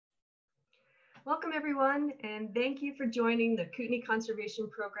Welcome everyone, and thank you for joining the Kootenai Conservation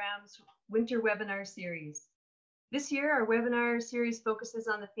Program's Winter Webinar Series. This year, our webinar series focuses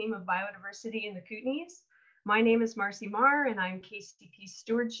on the theme of biodiversity in the Kootenays. My name is Marcy Marr, and I'm KCP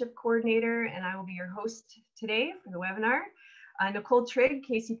Stewardship Coordinator, and I will be your host today for the webinar. Nicole Trigg,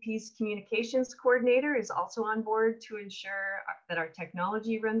 KCP's Communications Coordinator, is also on board to ensure that our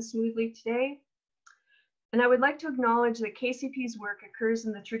technology runs smoothly today. And I would like to acknowledge that KCP's work occurs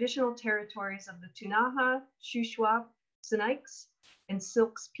in the traditional territories of the Ktunaxa, Shuswap, Sinixt, and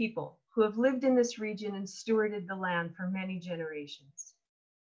Syilx people who have lived in this region and stewarded the land for many generations.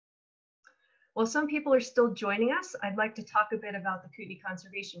 While some people are still joining us, I'd like to talk a bit about the Kootenai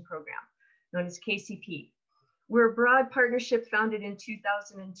Conservation Program, known as KCP. We're a broad partnership founded in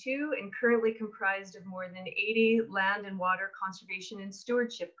 2002 and currently comprised of more than 80 land and water conservation and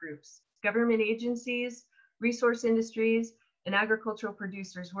stewardship groups, government agencies, resource industries, and agricultural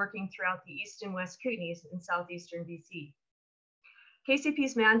producers working throughout the East and West Kootenays in southeastern BC.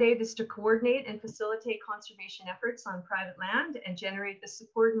 KCP's mandate is to coordinate and facilitate conservation efforts on private land and generate the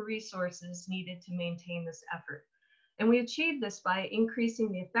support and resources needed to maintain this effort. And we achieve this by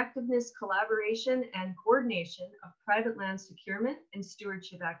increasing the effectiveness, collaboration, and coordination of private land securement and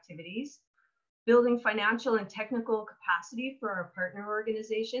stewardship activities, building financial and technical capacity for our partner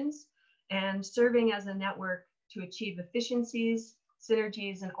organizations, and serving as a network to achieve efficiencies,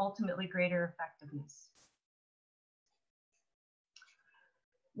 synergies, and ultimately greater effectiveness.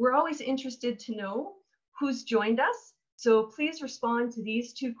 We're always interested to know who's joined us, so please respond to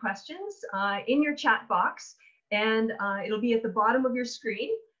these two questions in your chat box, and it'll be at the bottom of your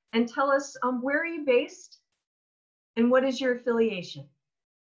screen, and tell us where are you based and what is your affiliation?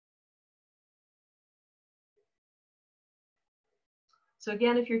 So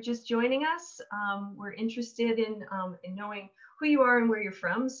again, if you're just joining us, we're interested in knowing who you are and where you're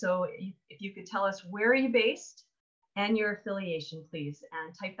from. So if you could tell us where are you based and your affiliation, please,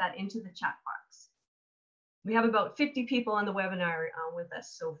 and type that into the chat box. We have about 50 people on the webinar with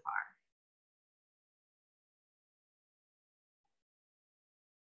us so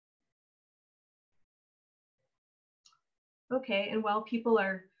far. Okay, and while people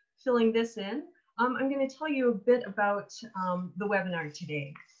are filling this in, I'm going to tell you a bit about the webinar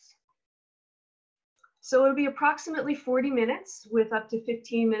today. So it'll be approximately 40 minutes with up to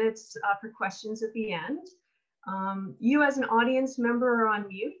 15 minutes for questions at the end. You as an audience member are on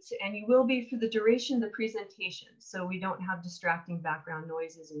mute, and you will be for the duration of the presentation, so we don't have distracting background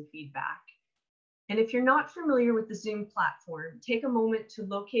noises and feedback. And if you're not familiar with the Zoom platform, take a moment to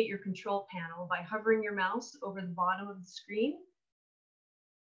locate your control panel by hovering your mouse over the bottom of the screen.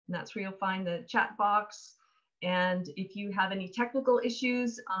 And that's where you'll find the chat box. And if you have any technical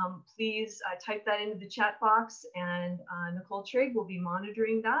issues, please type that into the chat box, and Nicole Trigg will be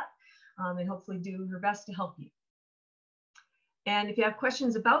monitoring that and hopefully do her best to help you. And if you have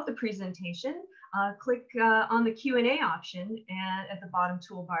questions about the presentation, click on the Q&A option and at the bottom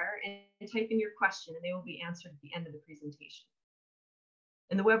toolbar and type in your question, and they will be answered at the end of the presentation.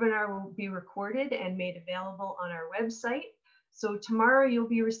 And the webinar will be recorded and made available on our website. So tomorrow you'll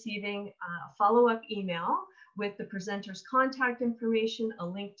be receiving a follow-up email with the presenter's contact information, a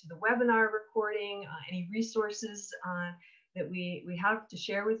link to the webinar recording, any resources that we have to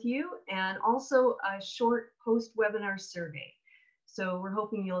share with you, and also a short post-webinar survey. So we're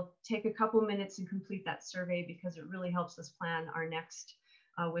hoping you'll take a couple minutes and complete that survey because it really helps us plan our next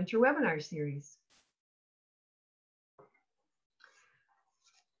winter webinar series.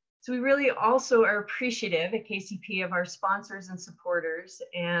 So we really also are appreciative at KCP of our sponsors and supporters,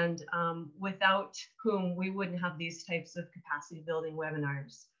 and without whom we wouldn't have these types of capacity building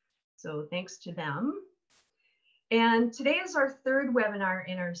webinars. So thanks to them. And today is our third webinar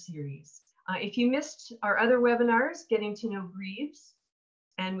in our series. If you missed our other webinars, Getting to Know Grebes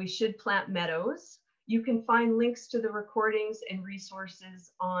and We Should Plant Meadows, you can find links to the recordings and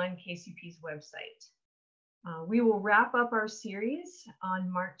resources on KCP's website. We will wrap up our series on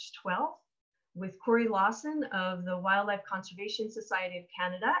March 12th with Corey Lawson of the Wildlife Conservation Society of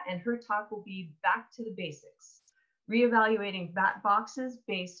Canada, and her talk will be Back to the Basics, reevaluating bat boxes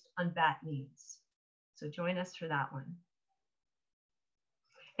based on bat needs. So join us for that one.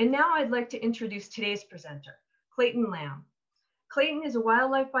 And now I'd like to introduce today's presenter, Clayton Lamb. Clayton is a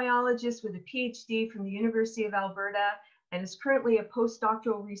wildlife biologist with a PhD from the University of Alberta and is currently a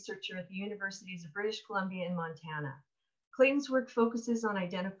postdoctoral researcher at the Universities of British Columbia and Montana. Clayton's work focuses on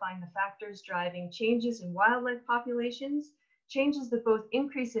identifying the factors driving changes in wildlife populations, changes that both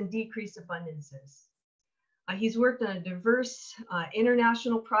increase and decrease abundances. He's worked on diverse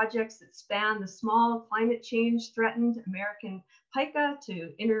international projects that span the small climate change threatened American pika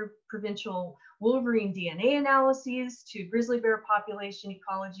to interprovincial wolverine DNA analyses to grizzly bear population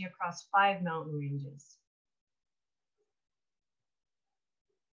ecology across 5 mountain ranges.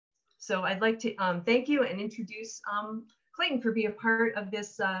 So I'd like to thank you and introduce Clayton for being a part of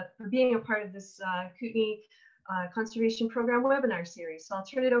this Kootenai Conservation Program webinar series. So I'll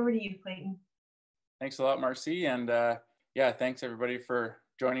turn it over to you, Clayton. Thanks a lot, Marcy, and yeah, thanks everybody for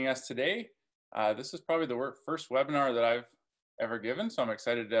joining us today. This is probably the first webinar that I've ever given, so I'm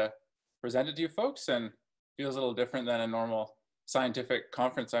excited to present it to you folks, and feels a little different than a normal scientific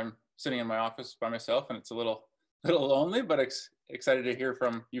conference. I'm sitting in my office by myself, and it's a little lonely, but excited to hear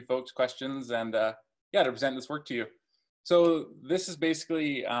from you folks questions and yeah, to present this work to you. So this is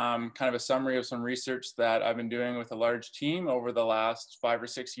basically kind of a summary of some research that I've been doing with a large team over the last 5 or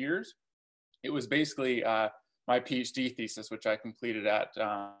 6 years. It was basically my PhD thesis, which I completed at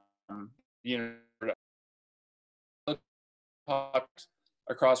University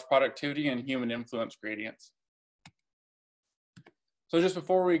across productivity and human influence gradients. So just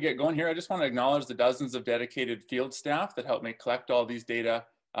before we get going here, I just want to acknowledge the dozens of dedicated field staff that helped me collect all these data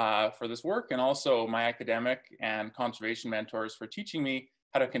for this work, and also my academic and conservation mentors for teaching me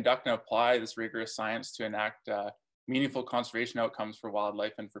how to conduct and apply this rigorous science to enact meaningful conservation outcomes for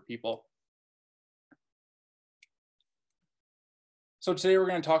wildlife and for people. So today we're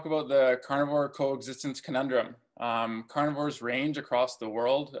going to talk about the carnivore coexistence conundrum. Carnivores' range across the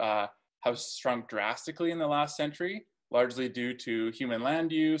world have shrunk drastically in the last century, largely due to human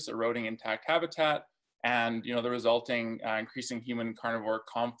land use, eroding intact habitat, and the resulting increasing human-carnivore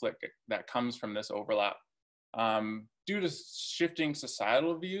conflict that comes from this overlap. Due to shifting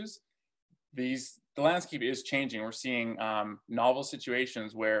societal views, the landscape is changing. We're seeing novel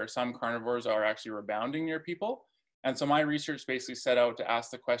situations where some carnivores are actually rebounding near people. And so my research basically set out to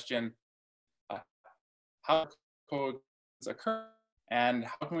ask the question, how coexistence occur, and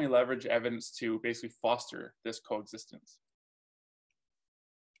how can we leverage evidence to basically foster this coexistence?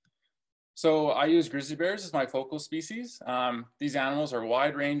 So I use grizzly bears as my focal species. These animals are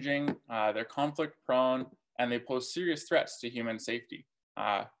wide-ranging, they're conflict-prone, and they pose serious threats to human safety.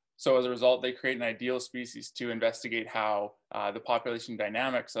 So as a result, they create an ideal species to investigate how the population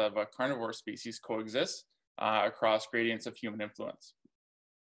dynamics of a carnivore species coexist across gradients of human influence.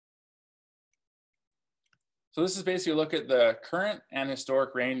 So this is basically a look at the current and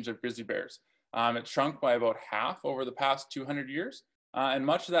historic range of grizzly bears. It's shrunk by about half over the past 200 years. And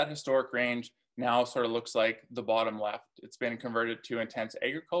much of that historic range now sort of looks like the bottom left. It's been converted to intense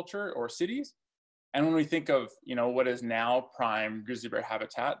agriculture or cities. And when we think of what is now prime grizzly bear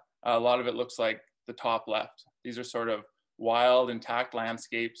habitat, a lot of it looks like the top left. These are sort of wild, intact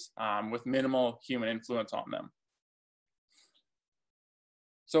landscapes with minimal human influence on them.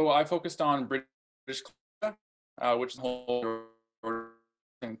 So I focused on British Columbia, which is the whole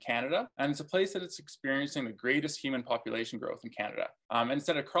in Canada, and it's a place that it's experiencing the greatest human population growth in Canada. And it's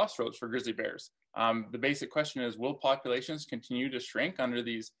at a crossroads for grizzly bears. The basic question is, will populations continue to shrink under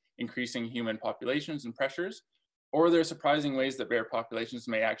these increasing human populations and pressures? Or are there surprising ways that bear populations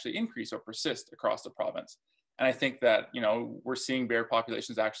may actually increase or persist across the province? And I think that, we're seeing bear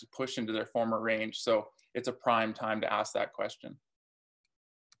populations actually push into their former range. So it's a prime time to ask that question.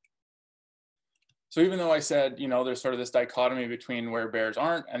 So even though I said, there's sort of this dichotomy between where bears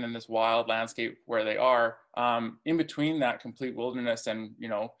aren't and then this wild landscape where they are, in between that complete wilderness and,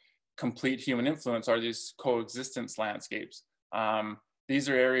 complete human influence are these coexistence landscapes. These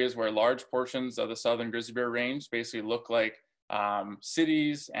are areas where large portions of the southern grizzly bear range basically look like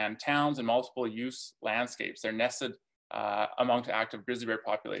cities and towns and multiple use landscapes. They're nested amongst active grizzly bear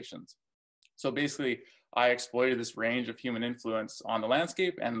populations. So basically, I exploited this range of human influence on the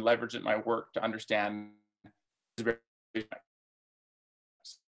landscape and leveraged it in my work to understand.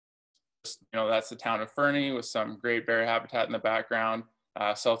 That's the town of Fernie with some great bear habitat in the background,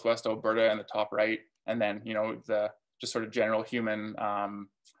 southwest Alberta in the top right, and then the just sort of general human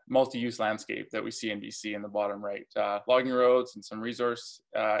multi-use landscape that we see in BC in the bottom right. Logging roads and some resource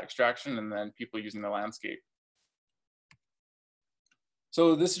extraction, and then people using the landscape.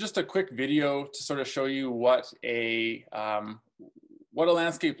 So this is just a quick video to sort of show you what a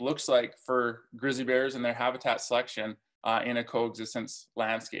landscape looks like for grizzly bears and their habitat selection in a coexistence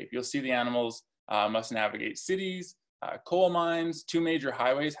landscape. You'll see the animals must navigate cities, coal mines, 2 major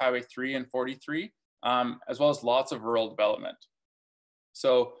highways, Highway 3 and 43, as well as lots of rural development.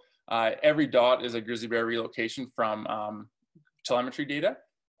 So every dot is a grizzly bear relocation from telemetry data.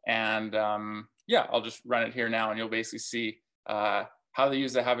 And yeah, I'll just run it here now and you'll basically see how they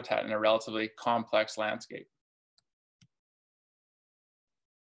use the habitat in a relatively complex landscape.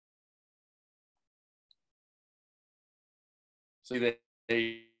 So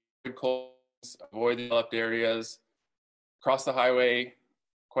they avoid cold, avoid the developed areas, cross the highway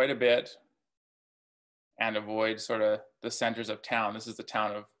quite a bit, and avoid sort of the centers of town. This is the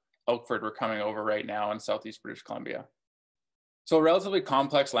town of Elkford we're coming over right now in southeast British Columbia. So a relatively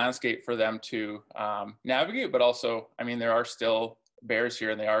complex landscape for them to navigate, but also, I mean, there are still bears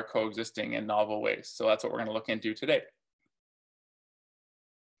here and they are coexisting in novel ways. So that's what we're going to look into today.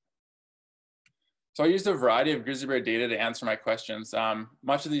 So I used a variety of grizzly bear data to answer my questions.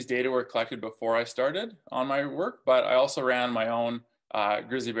 Much of these data were collected before I started on my work, but I also ran my own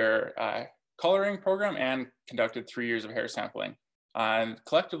grizzly bear coloring program and conducted 3 years of hair sampling. And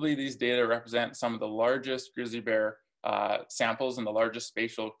collectively, these data represent some of the largest grizzly bear samples and the largest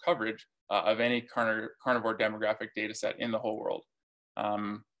spatial coverage of any carnivore demographic data set in the whole world.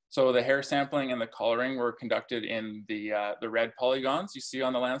 So the hair sampling and the coloring were conducted in the red polygons you see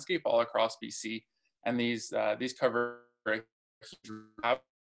on the landscape all across BC. And these cover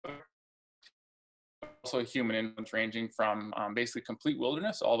also human influence ranging from basically complete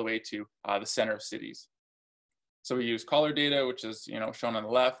wilderness all the way to the center of cities. So we use collar data, which is shown on the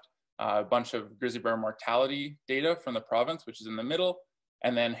left, a bunch of grizzly bear mortality data from the province, which is in the middle,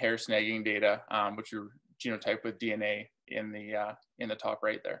 and then hair snagging data, which are genotyped with DNA in the top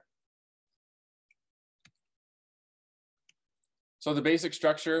right there. So the basic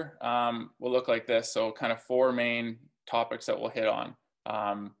structure will look like this. So kind of 4 main topics that we'll hit on.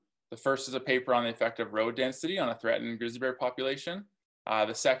 The first is a paper on the effect of road density on a threatened grizzly bear population.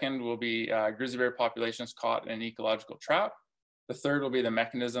 The second will be grizzly bear populations caught in an ecological trap. The third will be the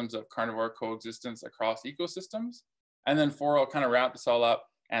mechanisms of carnivore coexistence across ecosystems. And then 4, I'll kind of wrap this all up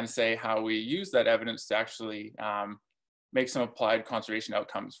and say how we use that evidence to actually make some applied conservation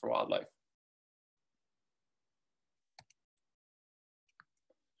outcomes for wildlife.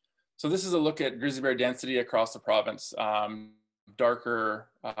 So this is a look at grizzly bear density across the province.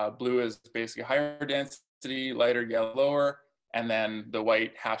 Darker blue is basically higher density, lighter yellow lower, and then the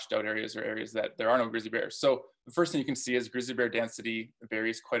white hashed out areas are areas that there are no grizzly bears. So the first thing you can see is grizzly bear density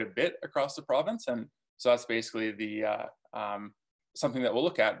varies quite a bit across the province. And so that's basically the something that we'll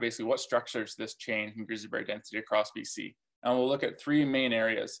look at, basically what structures this change in grizzly bear density across BC. And we'll look at 3 main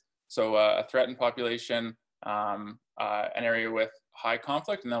areas. So a threatened population, an area with high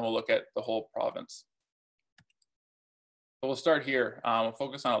conflict, and then we'll look at the whole province. So we'll start here. We'll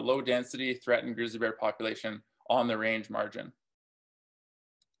focus on a low density threatened grizzly bear population on the range margin.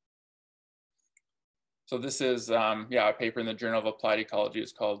 So this is a paper in the Journal of Applied Ecology.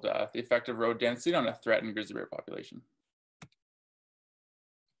 It's called The Effect of Road Density on a Threatened Grizzly Bear Population.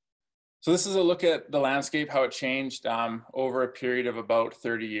 So this is a look at the landscape, how it changed over a period of about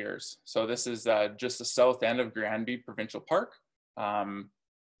 30 years. So this is just the south end of Granby Provincial Park. And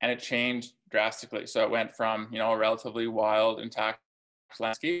it changed drastically. So it went from, a relatively wild, intact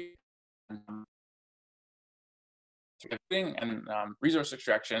landscape and resource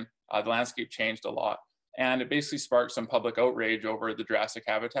extraction, the landscape changed a lot. And it basically sparked some public outrage over the drastic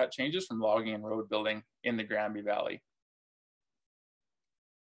habitat changes from logging and road building in the Granby Valley.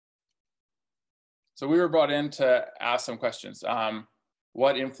 So we were brought in to ask some questions.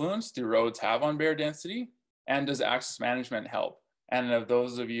 What influence do roads have on bear density? And does access management help? And of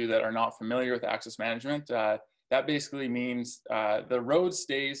those of you that are not familiar with access management, that basically means the road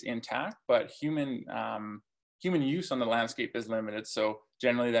stays intact, but human use on the landscape is limited. So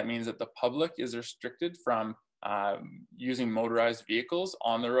generally that means that the public is restricted from using motorized vehicles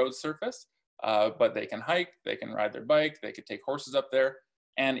on the road surface, but they can hike, they can ride their bike, they could take horses up there,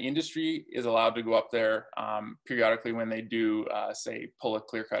 and industry is allowed to go up there periodically when they do, say, pull a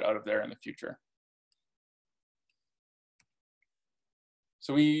clear cut out of there in the future.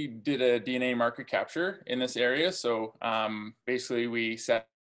 So we did a DNA marker capture in this area. So basically we set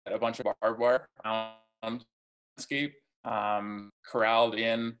a bunch of barbed wire around the landscape, corralled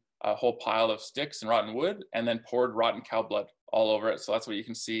in a whole pile of sticks and rotten wood, and then poured rotten cow blood all over it. So that's what you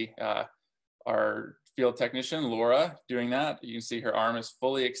can see our field technician, Laura, doing that. You can see her arm is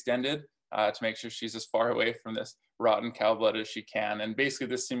fully extended to make sure she's as far away from this rotten cow blood as she can. And basically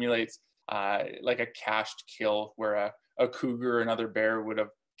this simulates like a cached kill where a cougar or another bear would have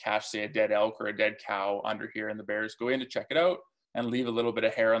cached, say, a dead elk or a dead cow under here, and the bears go in to check it out and leave a little bit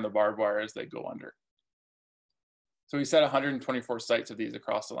of hair on the barbed wire as they go under. So we set 124 sites of these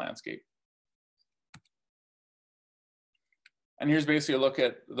across the landscape. And here's basically a look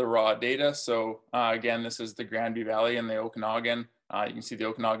at the raw data. So again, this is the Granby Valley and the Okanagan. You can see the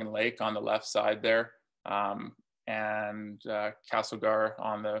Okanagan Lake on the left side there, and Castlegar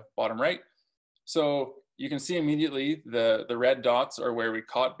on the bottom right. So you can see immediately the red dots are where we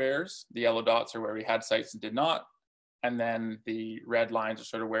caught bears. The yellow dots are where we had sites and did not. and then the red lines are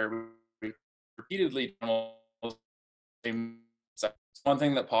sort of where we repeatedly one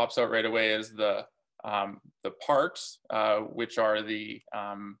thing that pops out right away is the parks, which are the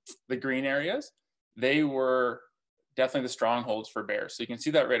green areas. They were definitely the strongholds for bears. So you can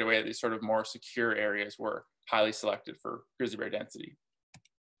see that right away. These sort of more secure areas were highly selected for grizzly bear density.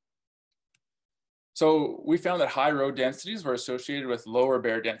 So we found that high road densities were associated with lower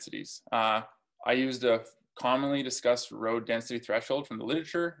bear densities. I used a commonly discussed road density threshold from the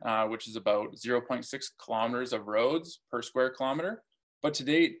literature, which is about 0.6 kilometers of roads per square kilometer. But to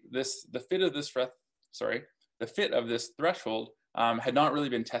date, the fit of this threshold had not really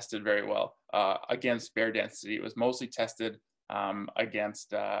been tested very well against bear density. It was mostly tested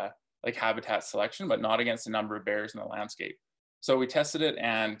against like habitat selection, but not against the number of bears in the landscape. So we tested it,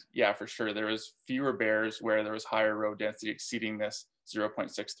 and yeah, for sure, there was fewer bears where there was higher road density exceeding this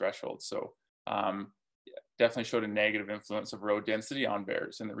 0.6 threshold. So definitely showed a negative influence of road density on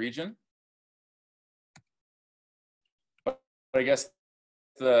bears in the region. But I guess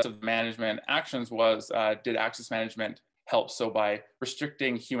the management actions was, did access management help? So by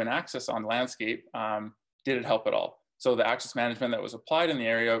restricting human access on the landscape, did it help at all? So the access management that was applied in the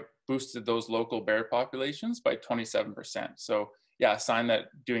area boosted those local bear populations by 27%. So yeah, a sign that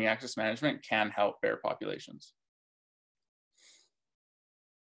doing access management can help bear populations.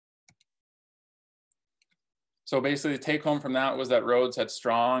 So basically the take home from that was that roads had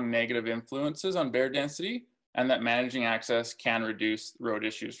strong negative influences on bear density, and that managing access can reduce road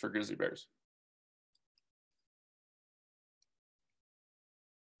issues for grizzly bears.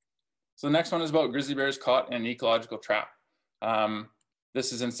 So the next one is about grizzly bears caught in an ecological trap.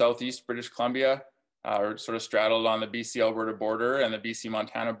 This is in southeast British Columbia, or sort of straddled on the BC-Alberta border and the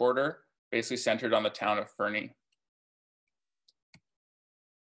BC-Montana border, basically centered on the town of Fernie.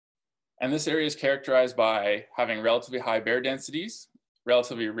 And this area is characterized by having relatively high bear densities,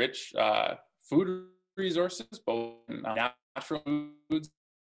 relatively rich food resources, both natural foods,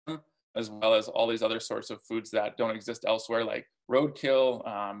 as well as all these other sorts of foods that don't exist elsewhere, like roadkill,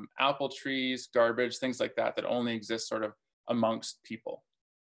 apple trees, garbage, things like that, that only exist sort of amongst people.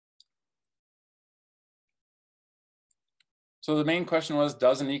 So the main question was,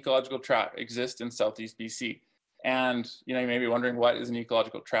 does an ecological trap exist in Southeast BC? And you may be wondering, what is an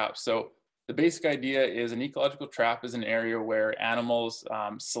ecological trap? So the basic idea is an ecological trap is an area where animals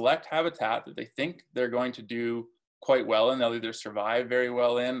select habitat that they think they're going to do quite well in. They'll either survive very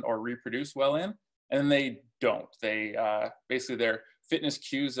well in or reproduce well in, and then they don't. They basically, their fitness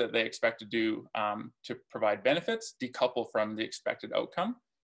cues that they expect to do to provide benefits decouple from the expected outcome.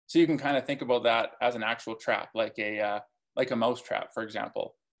 So you can kind of think about that as an actual trap, like a mouse trap, for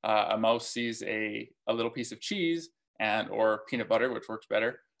example. A mouse sees a little piece of cheese or peanut butter, which works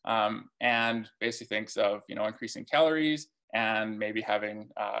better, and basically thinks of increasing calories and maybe having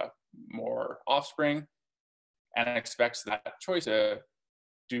more offspring, and expects that choice to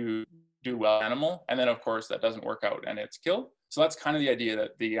do well animal. And then of course that doesn't work out and it's killed. So that's kind of the idea,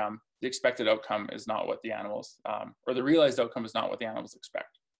 that the expected outcome is not what the animals, or the realized outcome is not what the animals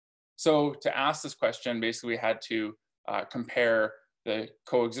expect. So to ask this question, basically we had to compare the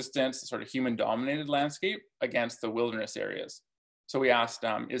coexistence, the sort of human dominated landscape, against the wilderness areas. So we asked,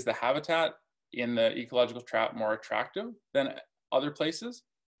 is the habitat in the ecological trap more attractive than other places?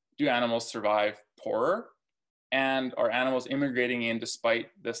 Do animals survive poorer? And are animals immigrating in despite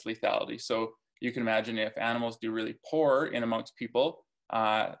this lethality? So you can imagine if animals do really poor in amongst people,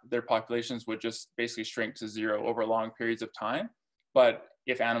 their populations would just basically shrink to zero over long periods of time. But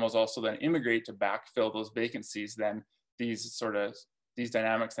if animals also then immigrate to backfill those vacancies, then these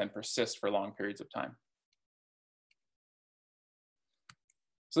dynamics then persist for long periods of time.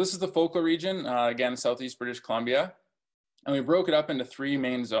 So this is the focal region, again, Southeast British Columbia. And we broke it up into three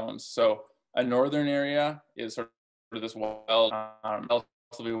main zones. So a northern area is sort of this wild,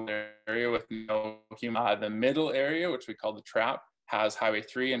 area with no human. The middle area, which we call the trap, has Highway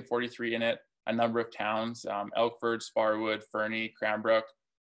 3 and 43 in it, a number of towns, Elkford, Sparwood, Fernie, Cranbrook,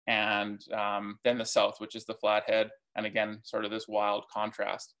 and then the south, which is the Flathead, and again, sort of this wild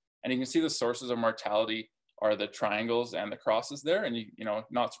contrast. And you can see the sources of mortality are the triangles and the crosses there, and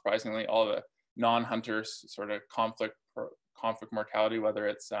not surprisingly, all the non-hunters sort of conflict mortality, whether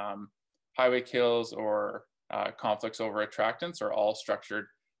it's highway kills or conflicts over attractants, are all structured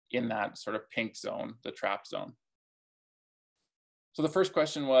in that sort of pink zone, the trap zone. So the first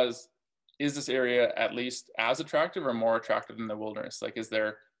question was, is this area at least as attractive or more attractive than the wilderness? Like, is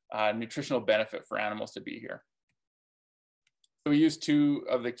there nutritional benefit for animals to be here? So we used two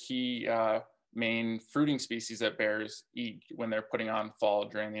of the key main fruiting species that bears eat when they're putting on fall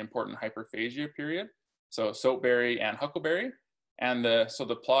during the important hyperphagia period. so soapberry and huckleberry. And so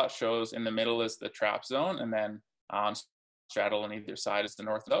the plot shows in the middle is the trap zone, and then on straddle on either side is the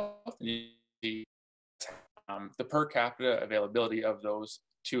north-south. And you see the per capita availability of those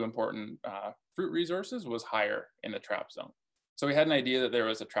two important fruit resources was higher in the trap zone. So we had an idea that there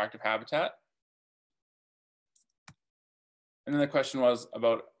was attractive habitat. And then the question was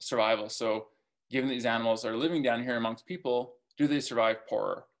about survival. So given these animals are living down here amongst people, do they survive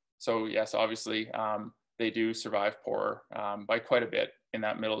poorer? So yes, obviously they do survive poorer by quite a bit in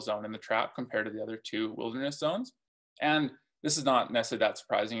that middle zone in the trap compared to the other two wilderness zones. And this is not necessarily that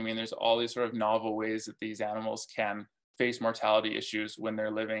surprising. I mean, there's all these sort of novel ways that these animals can face mortality issues when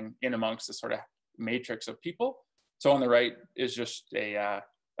they're living in amongst the sort of matrix of people. So on the right is just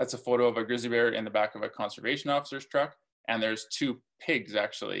that's a photo of a grizzly bear in the back of a conservation officer's truck. And there's two pigs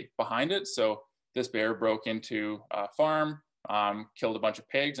actually behind it. So this bear broke into a farm, killed a bunch of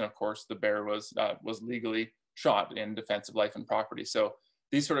pigs. And of course the bear was legally shot in defense of life and property. So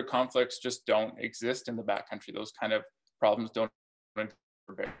these sort of conflicts just don't exist in the backcountry. Those kind of problems don't exist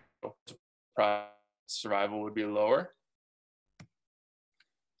for bears. Survival would be lower.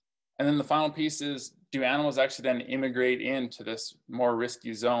 And then the final piece is, do animals actually then immigrate into this more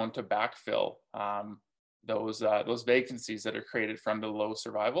risky zone to backfill those vacancies that are created from the low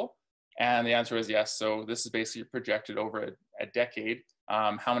survival? And the answer is yes. So this is basically projected over a decade,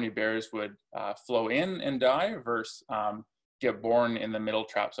 how many bears would flow in and die versus get born in the middle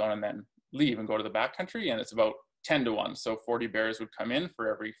trap zone and then leave and go to the backcountry. And it's about 10 to 1. So 40 bears would come in for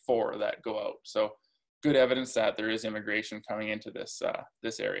every 4 that go out. So good evidence that there is immigration coming into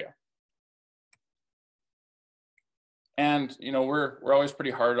this area. And we're always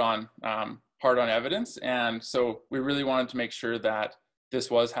pretty hard on evidence, and so we really wanted to make sure that this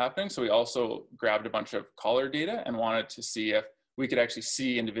was happening. So we also grabbed a bunch of collar data and wanted to see if we could actually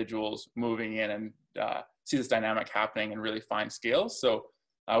see individuals moving in and see this dynamic happening in really fine scales. So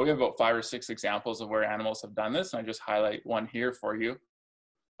we have about 5 or 6 examples of where animals have done this, and I just highlight one here for you.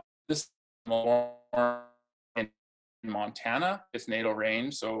 This in Montana, its natal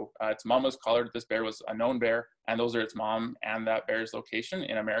range. So its mom was collared. This bear was a known bear, and those are its mom and that bear's location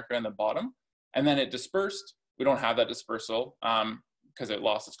in America in the bottom. And then it dispersed. We don't have that dispersal because it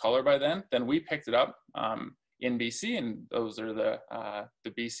lost its collar by then. Then we picked it up in BC, and those are the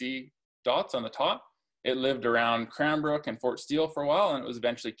BC dots on the top. It lived around Cranbrook and Fort Steele for a while, and it was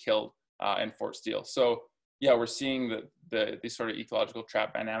eventually killed in Fort Steele. So yeah, we're seeing that these sort of ecological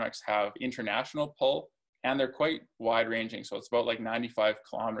trap dynamics have international pull, and they're quite wide ranging. So it's about like 95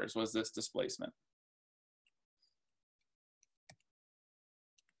 kilometers was this displacement.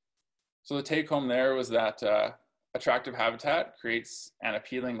 So the take home there was that attractive habitat creates an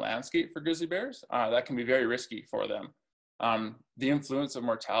appealing landscape for grizzly bears. That can be very risky for them. The influence of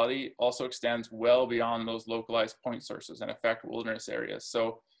mortality also extends well beyond those localized point sources and affect wilderness areas.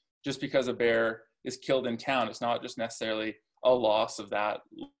 So just because a bear is killed in town, it's not just necessarily a loss of that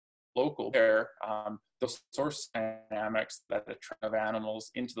local bear. Those source dynamics that attract animals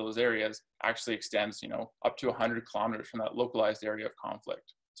into those areas actually extends, up to 100 kilometers from that localized area of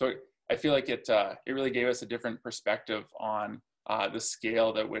conflict. So I feel like it really gave us a different perspective on the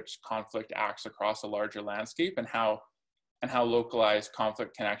scale at which conflict acts across a larger landscape, and how localized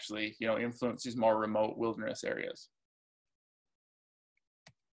conflict can actually, influence these more remote wilderness areas.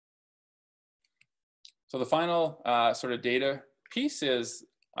 So the final sort of data piece is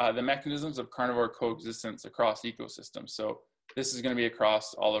the mechanisms of carnivore coexistence across ecosystems. So this is going to be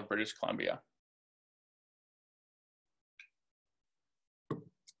across all of British Columbia.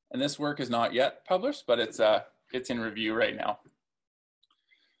 And this work is not yet published, but it's in review right now.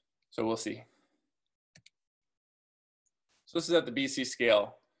 So we'll see. So this is at the BC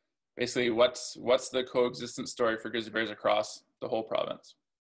scale. Basically, what's the coexistence story for grizzly bears across the whole province?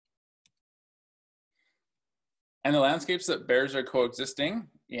 And the landscapes that bears are coexisting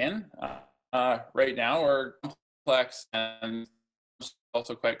in right now are complex and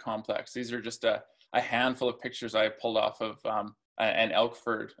also quite complex. These are just a handful of pictures I pulled off of an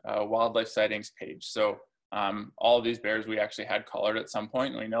Elkford wildlife sightings page. So all of these bears we actually had collared at some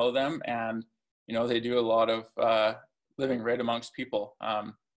point, and we know them, and they do a lot of living right amongst people.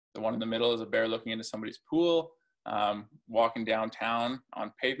 The one in the middle is a bear looking into somebody's pool, walking downtown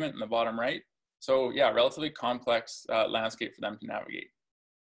on pavement in the bottom right. So yeah, relatively complex landscape for them to navigate,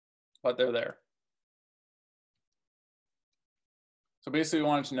 but they're there. So basically we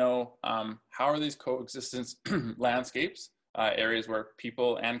wanted to know how are these coexistence landscapes, areas where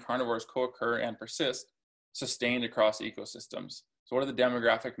people and carnivores co-occur and persist, sustained across ecosystems. So what are the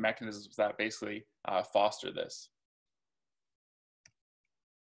demographic mechanisms that basically foster this?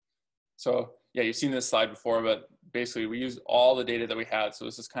 So yeah, you've seen this slide before, but basically we used all the data that we had. So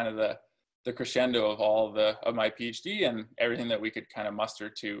this is kind of the crescendo of all of my PhD and everything that we could kind of muster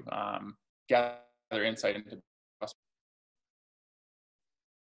to gather insight into.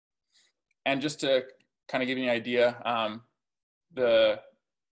 And just to kind of give you an idea,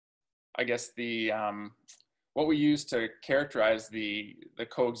 what we use to characterize the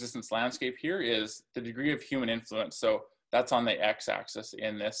coexistence landscape here is the degree of human influence. So that's on the x-axis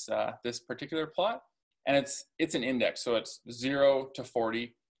in this this particular plot, and it's an index. So it's 0 to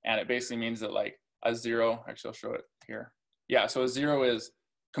 40, and it basically means that like a 0. Actually, I'll show it here. Yeah, so a 0 is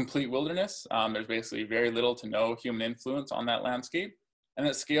complete wilderness. There's basically very little to no human influence on that landscape. And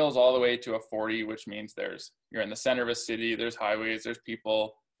it scales all the way to a 40, which means you're in the center of a city, there's highways, there's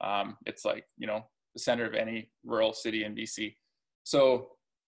people. It's like, you know, the center of any rural city in BC. So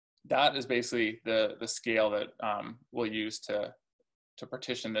that is basically the scale that we'll use to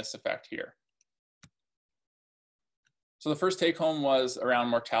partition this effect here. So the first take home was around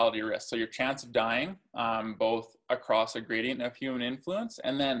mortality risk. So your chance of dying, both across a gradient of human influence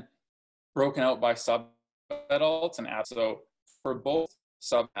and then broken out by sub-adults and adults. So for both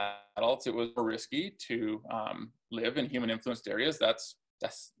sub-adults, it was more risky to live in human influenced areas. That's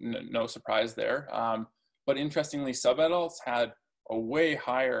no surprise there. But interestingly, sub-adults had a way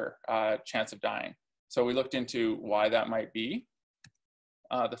higher chance of dying. So we looked into why that might be.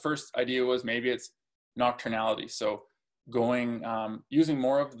 The first idea was maybe it's nocturnality. So using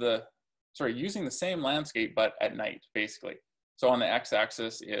using the same landscape, but at night, basically. So on the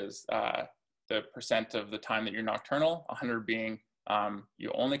x-axis is the percent of the time that you're nocturnal, 100 being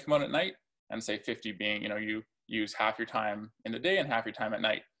you only come out at night, and say 50 being, you know, you use half your time in the day and half your time at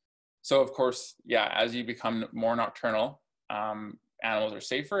night. So of course, yeah, as you become more nocturnal, animals are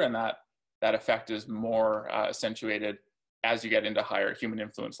safer, and that effect is more accentuated as you get into higher human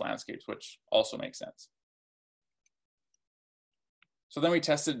influence landscapes, which also makes sense. So then we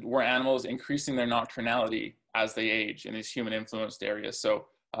tested, were animals increasing their nocturnality as they age in these human influenced areas? So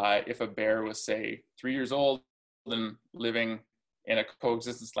if a bear was, say, 3 years old and living in a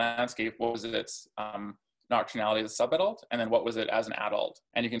coexistence landscape, what was its nocturnality as a sub-adult? And then what was it as an adult?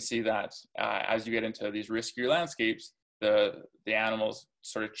 And you can see that as you get into these riskier landscapes, the animals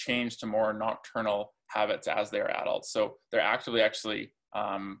sort of change to more nocturnal habits as they're adults. So they're actively actually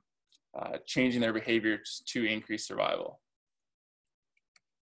changing their behavior to increase survival.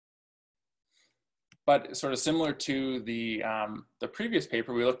 But sort of similar to the previous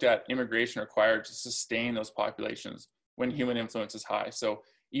paper, we looked at immigration required to sustain those populations when human influence is high. So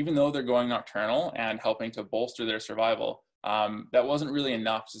even though they're going nocturnal and helping to bolster their survival, that wasn't really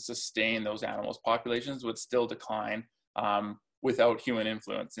enough to sustain those animals. Populations would still decline without human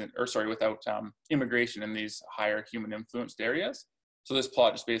influence, without immigration in these higher human influenced areas. So this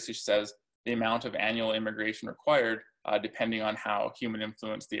plot just basically says the amount of annual immigration required depending on how human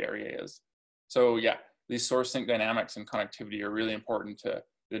influenced the area is. So yeah, these source sink dynamics and connectivity are really important to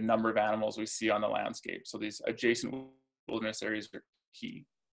the number of animals we see on the landscape. So these adjacent wilderness areas are key.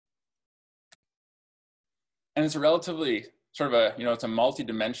 And it's a relatively sort of it's a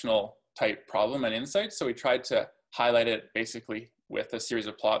multi-dimensional type problem and insight. So we tried to highlight it basically with a series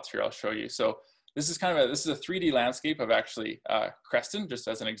of plots here I'll show you. So this is this is a 3D landscape of actually Creston, just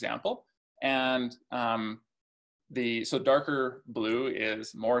as an example. And so darker blue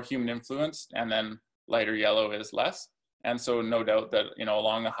is more human influenced, and then lighter yellow is less. And so no doubt that, you know,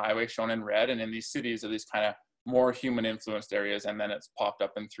 along the highway shown in red and in these cities are these kind of more human influenced areas, and then it's popped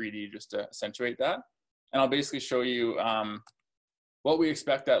up in 3D just to accentuate that. And I'll basically show you what we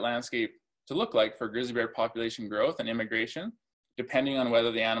expect that landscape to look like for grizzly bear population growth and immigration, depending on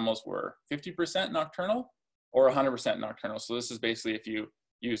whether the animals were 50% nocturnal or 100% nocturnal. So this is basically if you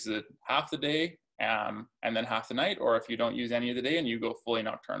use it half the day and then half the night, or if you don't use any of the day and you go fully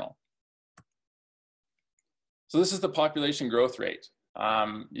nocturnal. So this is the population growth rate.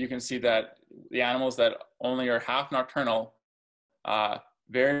 You can see that the animals that only are half nocturnal,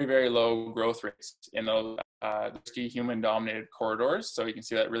 very, very low growth rates in those risky human-dominated corridors. So you can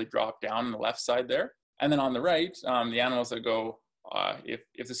see that really drop down on the left side there. And then on the right, the animals that go,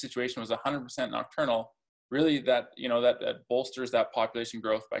 if the situation was 100% nocturnal, really that bolsters that population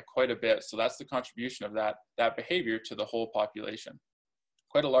growth by quite a bit. So that's the contribution of that behavior to the whole population.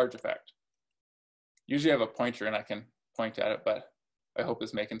 Quite a large effect. Usually I have a pointer and I can point at it, but I hope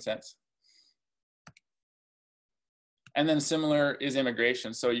it's making sense. And then similar is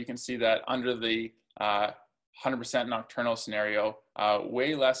immigration. So you can see that under the 100% nocturnal scenario,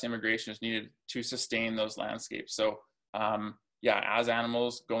 way less immigration is needed to sustain those landscapes. So yeah, as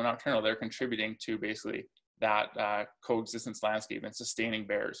animals go nocturnal, they're contributing to basically that coexistence landscape and sustaining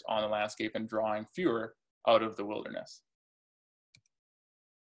bears on the landscape and drawing fewer out of the wilderness.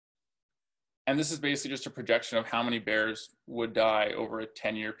 And this is basically just a projection of how many bears would die over a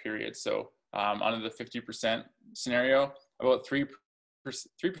 10-year period. So under the 50% scenario, about 3%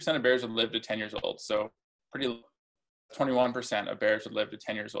 of bears would live to 10 years old. So pretty low. 21% of bears would live to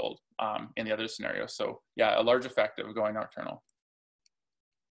 10 years old in the other scenario. So yeah, a large effect of going nocturnal.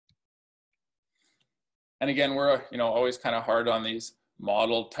 And again, we're always kind of hard on these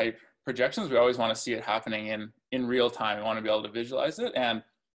model type projections. We always want to see it happening in real time. We want to be able to visualize it. And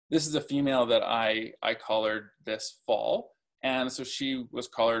this is a female that I collared this fall. And so she was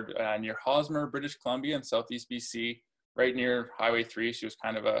collared near Hosmer, British Columbia in Southeast BC, right near Highway 3. She was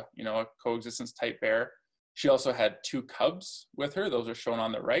kind of a coexistence type bear. She also had 2 cubs with her. Those are shown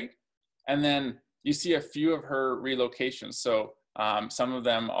on the right. And then you see a few of her relocations. So some of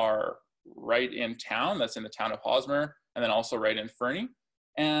them are right in town, that's in the town of Hosmer, and then also right in Fernie.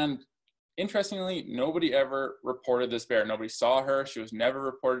 And interestingly, nobody ever reported this bear. Nobody saw her. She was never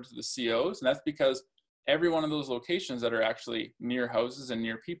reported to the COs. And that's because every one of those locations that are actually near houses and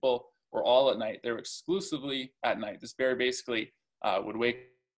near people were all at night. They were exclusively at night. This bear basically would wake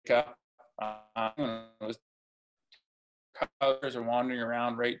up. Colors are wandering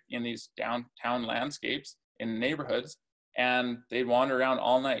around right in these downtown landscapes in neighborhoods, and they'd wander around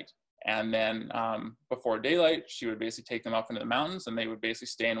all night. And then before daylight, she would basically take them up into the mountains, and they would basically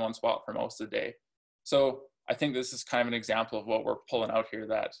stay in one spot for most of the day. So I think this is kind of an example of what we're pulling out here,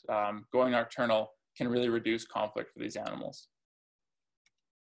 that going nocturnal can really reduce conflict for these animals.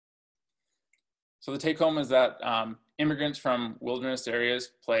 So the take home is that immigrants from wilderness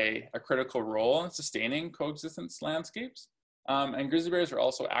areas play a critical role in sustaining coexistence landscapes. And grizzly bears are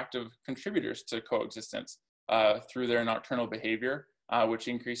also active contributors to coexistence through their nocturnal behavior, which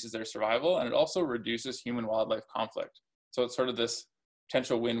increases their survival, and it also reduces human-wildlife conflict. So it's sort of this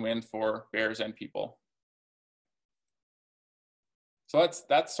potential win-win for bears and people. So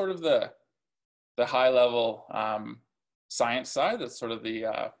that's sort of the high-level science side. That's sort of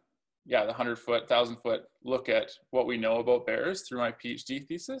the 100-foot, 1,000-foot look at what we know about bears through my PhD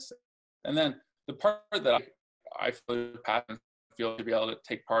thesis. And then the part that I feel to be able to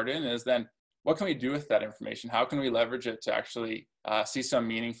take part in is then, what can we do with that information? How can we leverage it to actually see some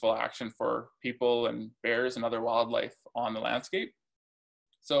meaningful action for people and bears and other wildlife on the landscape?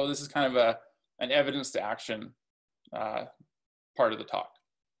 So this is kind of an evidence to action part of the talk.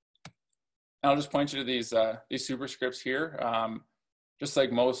 And I'll just point you to these superscripts here. Just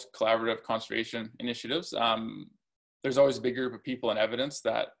like most collaborative conservation initiatives, there's always a big group of people and evidence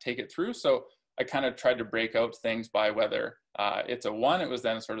that take it through. So I kind of tried to break out things by whether it's a 1, it was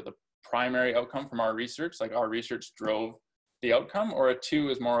then sort of the primary outcome from our research, like our research drove the outcome, or a 2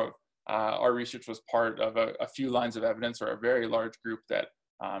 is more of our research was part of a few lines of evidence or a very large group that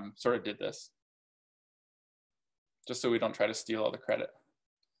sort of did this, just so we don't try to steal all the credit.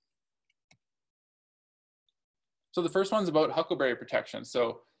 So the first one's about huckleberry protection.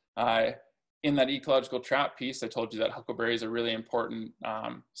 So in that ecological trap piece, I told you that huckleberries are really important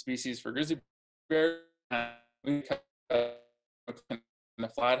species for grizzly bears. The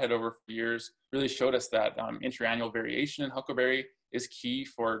Flathead over years really showed us that interannual variation in huckleberry is key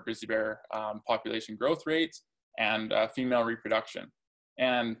for grizzly bear population growth rates and female reproduction.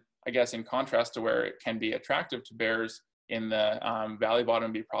 And I guess in contrast to where it can be attractive to bears in the valley bottom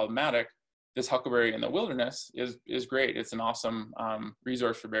and be problematic, this huckleberry in the wilderness is great. It's an awesome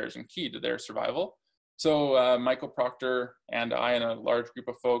resource for bears and key to their survival. So Michael Proctor and I and a large group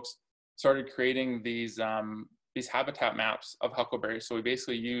of folks started creating these habitat maps of huckleberries. So we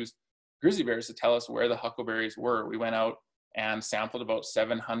basically used grizzly bears to tell us where the huckleberries were. We went out and sampled about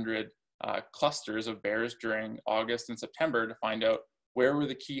 700 clusters of bears during August and September to find out where were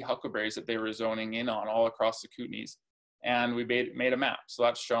the key huckleberries that they were zoning in on all across the Kootenays. And we made a map. So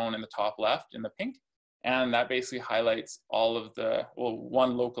that's shown in the top left in the pink. And that basically highlights all of the, well,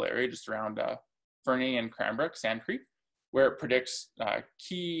 one local area just around Fernie and Cranbrook, Sand Creek, where it predicts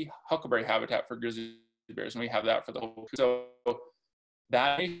key huckleberry habitat for grizzly bears. And we have that for the whole. So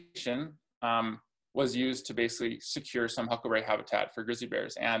that information was used to basically secure some huckleberry habitat for grizzly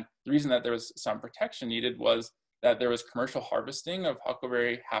bears. And the reason that there was some protection needed was that there was commercial harvesting of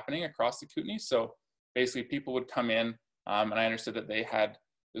huckleberry happening across the Kootenays. So basically people would come in, and I understood that they had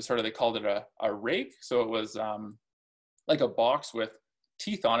they called it a rake. So it was like a box with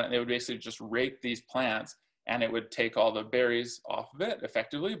teeth on it. And they would basically just rake these plants, and it would take all the berries off of it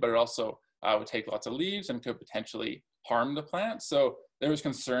effectively, but it also would take lots of leaves and could potentially harm the plant. So there was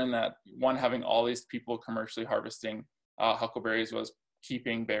concern that having all these people commercially harvesting huckleberries was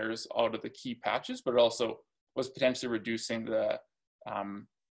keeping bears out of the key patches, but it also was potentially reducing the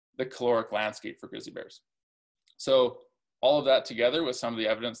caloric landscape for grizzly bears. So all of that together with some of the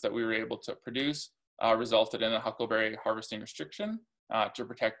evidence that we were able to produce resulted in a huckleberry harvesting restriction to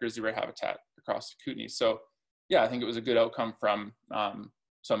protect grizzly bear habitat across the Kootenays. So yeah, I think it was a good outcome from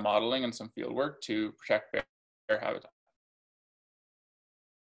some modeling and some field work to protect bear habitat.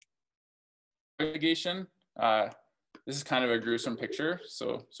 Mitigation, this is kind of a gruesome picture,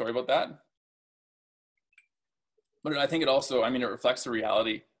 so sorry about that. But I think it also, I mean, it reflects the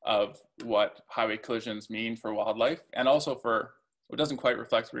reality of what highway collisions mean for wildlife, and also for, it doesn't quite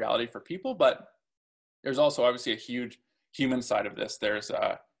reflect the reality for people, but there's also obviously a huge human side of this. There's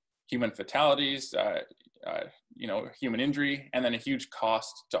human fatalities, you know, human injury, and then a huge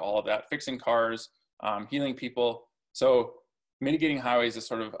cost to all of that, fixing cars, healing people. So mitigating highways is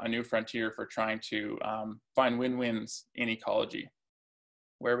sort of a new frontier for trying to find win-wins in ecology,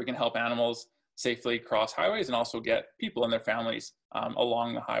 where we can help animals safely cross highways and also get people and their families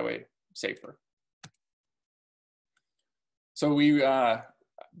along the highway safer. So we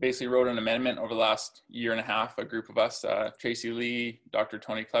basically wrote an amendment over the last year and a half, a group of us, Tracy Lee, Dr.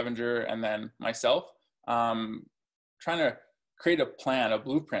 Tony Clevenger, and then myself, trying to create a plan, a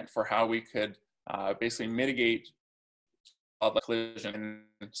blueprint for how we could basically mitigate wildlife collision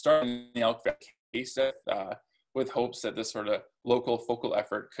and start in the Elk Valley case with hopes that this sort of local focal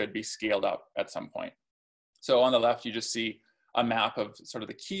effort could be scaled up at some point. So on the left, you just see a map of sort of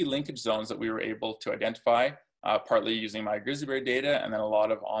the key linkage zones that we were able to identify, partly using my grizzly bear data, and then a lot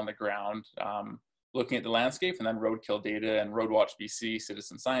of on the ground looking at the landscape, and then roadkill data and Roadwatch BC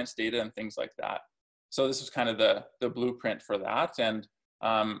citizen science data and things like that. So this was kind of the blueprint for that. And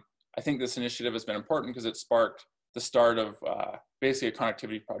I think this initiative has been important because it sparked the start of basically a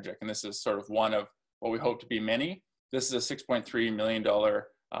connectivity project. And this is sort of one of what we hope to be many. This is a $6.3 million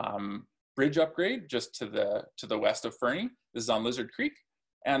bridge upgrade just to the west of Fernie. This is on Lizard Creek.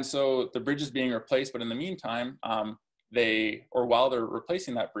 And so the bridge is being replaced, but in the meantime, while they're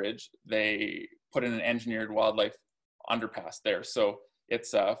replacing that bridge, they put in an engineered wildlife underpass there. So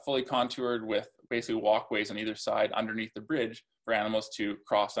it's fully contoured with basically walkways on either side underneath the bridge for animals to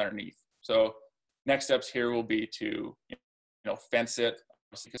cross underneath. So next steps here will be to, fence it.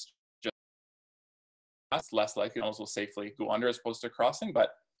 It's less likely animals will safely go under as opposed to crossing, but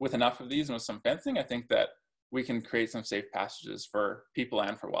with enough of these and with some fencing, I think that we can create some safe passages for people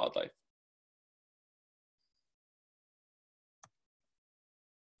and for wildlife.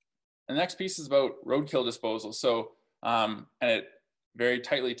 The next piece is about roadkill disposal. So, and it very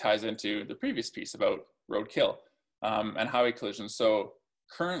tightly ties into the previous piece about roadkill and highway collisions. So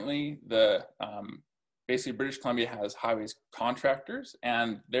currently basically British Columbia has highways contractors,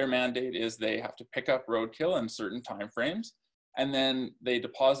 and their mandate is they have to pick up roadkill in certain timeframes, and then they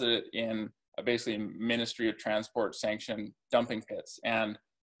deposit it in basically Ministry of Transport sanctioned dumping pits. And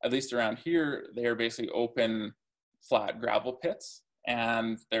at least around here, they are basically open, flat gravel pits,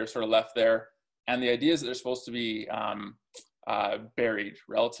 and they're sort of left there. And the idea is that they're supposed to be buried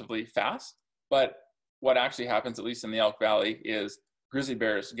relatively fast. But what actually happens, at least in the Elk Valley, is grizzly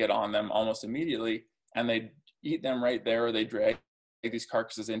bears get on them almost immediately, and they eat them right there, or they drag these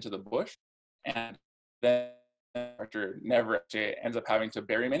carcasses into the bush. And then never actually ends up having to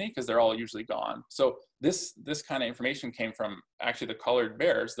bury many because they're all usually gone. So this kind of information came from actually the collared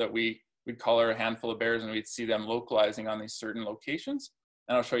bears that we'd collar a handful of bears, and we'd see them localizing on these certain locations.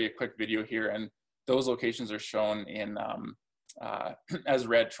 And I'll show you a quick video here. And those locations are shown in as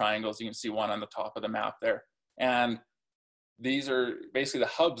red triangles. You can see one on the top of the map there. And these are basically the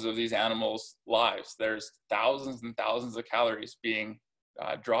hubs of these animals' lives. There's thousands and thousands of calories being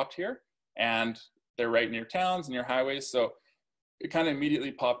dropped here, and they're right near towns, near highways. So it kind of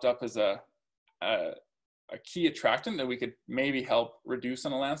immediately popped up as a key attractant that we could maybe help reduce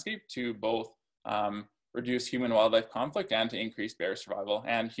on the landscape to both reduce human-wildlife conflict and to increase bear survival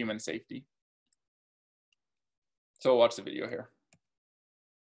and human safety. So watch the video here.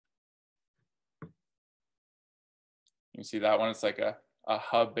 You can see that one. It's like a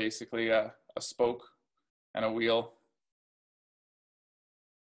hub, basically, a spoke and a wheel.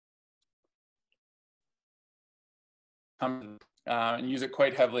 And use it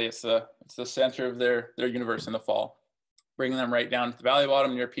quite heavily. It's the center of their universe in the fall, bringing them right down to the valley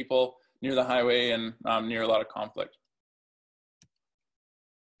bottom near people, near the highway, and near a lot of conflict.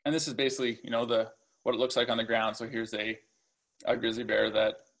 And this is basically, what it looks like on the ground. So here's a grizzly bear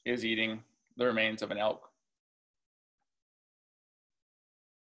that is eating the remains of an elk.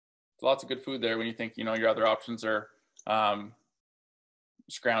 Lots of good food there when you think, your other options are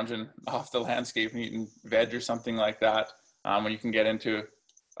scrounging off the landscape and eating veg or something like that. When you can get into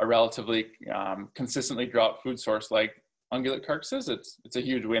a relatively consistently dropped food source like ungulate carcasses, it's a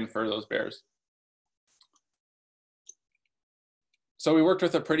huge win for those bears. So we worked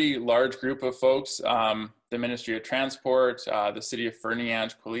with a pretty large group of folks, the Ministry of Transport, the City of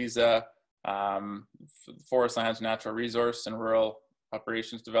Ferniange, Quiliza, Forest Lands, Natural Resource and Rural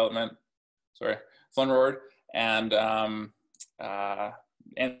Operations Development, Flunroord, and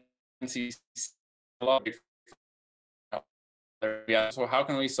NCC. Yeah, so how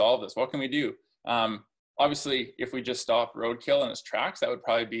can we solve this? What can we do? Obviously, if we just stop roadkill in its tracks, that would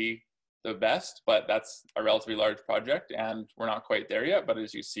probably be the best, but that's a relatively large project and we're not quite there yet. But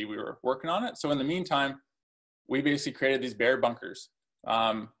as you see, we were working on it. So in the meantime, we basically created these bear bunkers.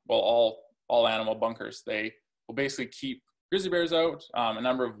 Well, all animal bunkers. They will basically keep grizzly bears out. A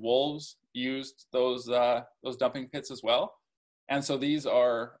number of wolves used those dumping pits as well. And so these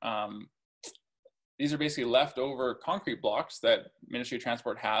are basically leftover concrete blocks that Ministry of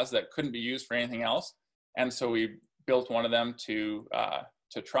Transport has that couldn't be used for anything else. And so we built one of them to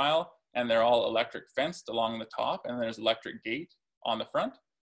trial, and they're all electric fenced along the top, and there's electric gate on the front.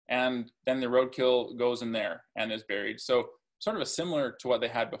 And then the roadkill goes in there and is buried. So sort of a similar to what they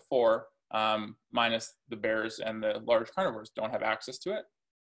had before, minus the bears and the large carnivores don't have access to it.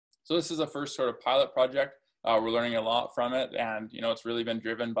 So this is a first sort of pilot project. We're learning a lot from it, and it's really been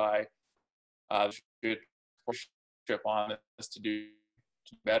driven by on this to do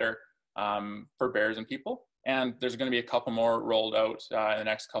better for bears and people. And there's going to be a couple more rolled out in the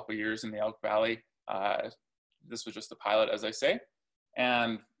next couple of years in the Elk Valley. This was just a pilot, as I say.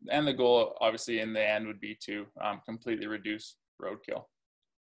 And the goal, obviously, in the end would be to completely reduce roadkill.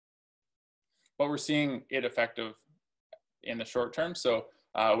 But we're seeing it effective in the short term. So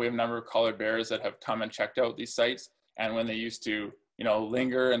we have a number of collared bears that have come and checked out these sites. And when they used to,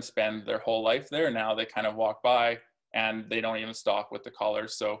 linger and spend their whole life there, now they kind of walk by and they don't even stop with the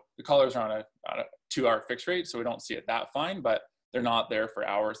collars. So the collars are on a 2-hour fixed rate, so we don't see it that fine, but they're not there for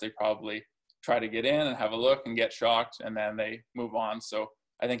hours. They probably try to get in and have a look and get shocked, and then they move on. So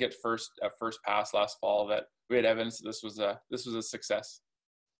I think at first pass last fall that we had evidence that this was a success.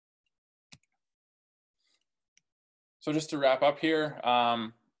 So just to wrap up here,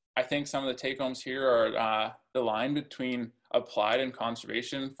 I think some of the take homes here are the line between applied and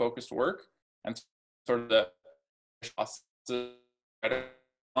conservation focused work and sort of the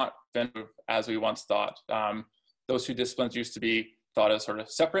not as we once thought. Those two disciplines used to be thought as sort of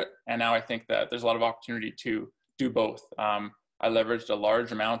separate, and now I think that there's a lot of opportunity to do both. I leveraged a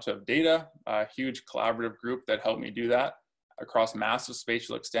large amount of data, a huge collaborative group that helped me do that across massive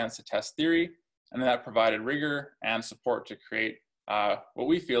spatial extents to test theory, and that provided rigor and support to create what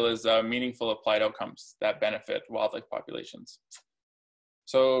we feel is meaningful applied outcomes that benefit wildlife populations.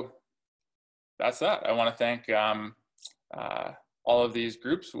 So that's that. I want to thank all of these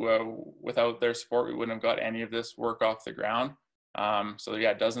groups. Without their support, we wouldn't have got any of this work off the ground. So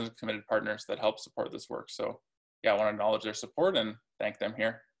yeah, dozens of committed partners that help support this work. So yeah, I want to acknowledge their support and thank them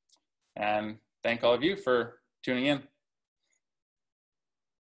here. And thank all of you for tuning in.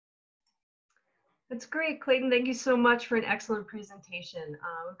 That's great, Clayton. Thank you so much for an excellent presentation.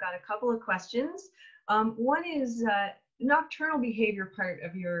 We've got a couple of questions. One is nocturnal behavior part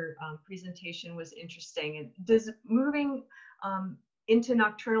of your presentation was interesting. And does moving into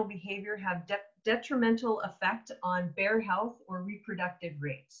nocturnal behavior have detrimental effect on bear health or reproductive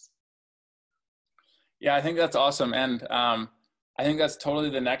rates? Yeah, I think that's awesome. And I think that's totally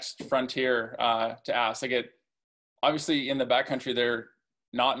the next frontier to ask. Obviously in the backcountry, they're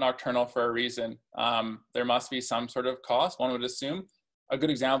not nocturnal for a reason. There must be some sort of cost, one would assume. A good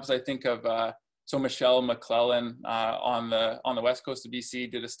example is I think of, so Michelle McClellan on the west coast of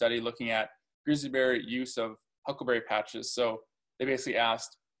BC did a study looking at grizzly bear use of huckleberry patches. So they basically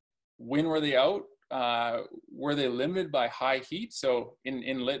asked, when were they out? Were they limited by high heat? So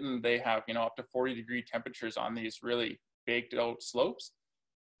in Lytton, they have, up to 40-degree temperatures on these really baked out slopes.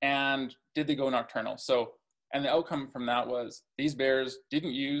 And did they go nocturnal? And the outcome from that was these bears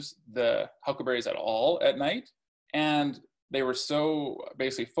didn't use the huckleberries at all at night. And they were so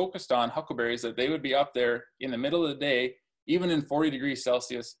basically focused on huckleberries that they would be up there in the middle of the day, even in 40 degrees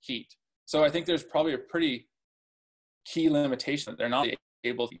Celsius heat. So I think there's probably a pretty key limitation that they're not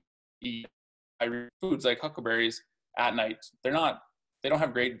able to eat foods like huckleberries at night. They don't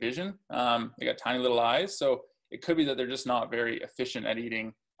have great vision. They got tiny little eyes. So it could be that they're just not very efficient at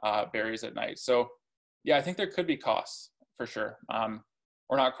eating berries at night. So yeah, I think there could be costs for sure.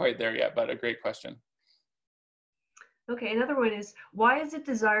 We're not quite there yet, but a great question. Okay, another one is, why is it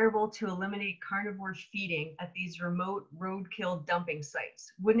desirable to eliminate carnivore feeding at these remote roadkill dumping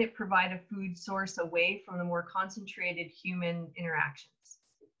sites? Wouldn't it provide a food source away from the more concentrated human interactions?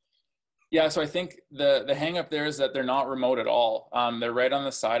 Yeah, so I think the hang up there is that they're not remote at all. They're right on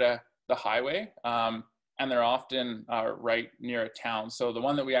the side of the highway, and they're often right near a town. So the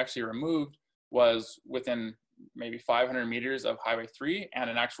one that we actually removed was within maybe 500 meters of Highway 3 and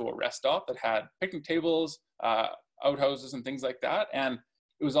an actual rest stop that had picnic tables, outhouses, and things like that. And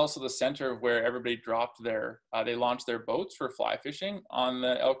it was also the center of where everybody dropped they launched their boats for fly fishing on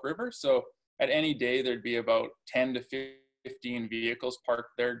the Elk River. So at any day, there'd be about 10 to 15 vehicles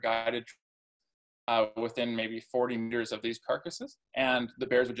parked there, guided within maybe 40 meters of these carcasses, and the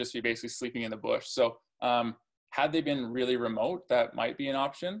bears would just be basically sleeping in the bush. So had they been really remote, that might be an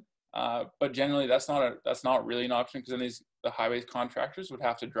option, but generally that's not really an option, because then the highways contractors would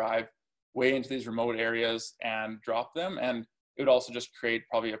have to drive way into these remote areas and drop them, and it would also just create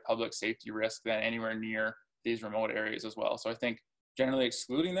probably a public safety risk then anywhere near these remote areas as well. So I think generally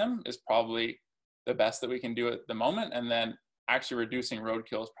excluding them is probably the best that we can do at the moment, and then actually reducing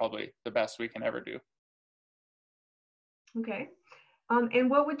roadkill is probably the best we can ever do. Okay. And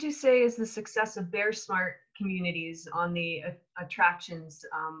what would you say is the success of Bear Smart communities on the attractions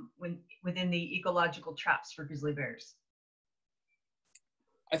within the ecological traps for grizzly bears?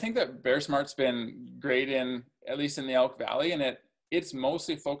 I think that Bear Smart's been great at least in the Elk Valley, and it's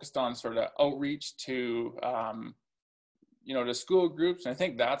mostly focused on sort of outreach to, to school groups. And I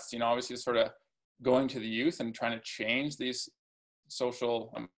think that's, obviously sort of going to the youth and trying to change these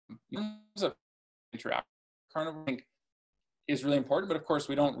social interaction. Carnivore, I think, is really important, but of course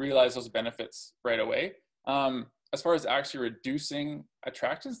we don't realize those benefits right away. As far as actually reducing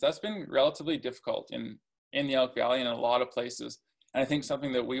attractions, that's been relatively difficult in the Elk Valley and in a lot of places. And I think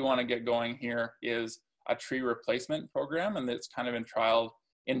something that we want to get going here is a tree replacement program, and that's kind of been trialed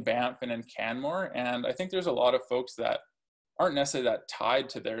in Banff and in Canmore. And I think there's a lot of folks that aren't necessarily that tied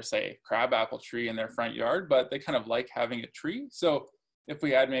to their, say, crabapple tree in their front yard, but they kind of like having a tree. So if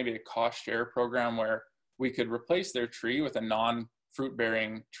we had maybe a cost share program where we could replace their tree with a non-fruit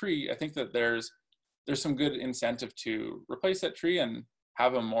bearing tree, I think that there's some good incentive to replace that tree and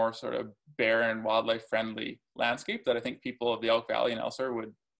have a more sort of bear and wildlife friendly landscape that I think people of the Elk Valley and elsewhere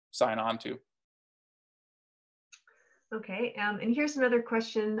would sign on to. Okay, and here's another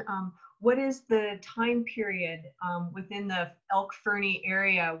question. What is the time period within the Elk Fernie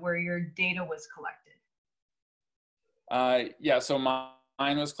area where your data was collected? Yeah, so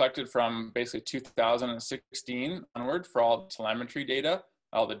mine was collected from basically 2016 onward for all the telemetry data,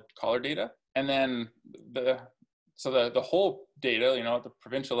 all the collar data. And then the whole data, at the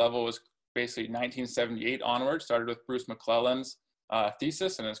provincial level was basically 1978 onward, started with Bruce McClellan's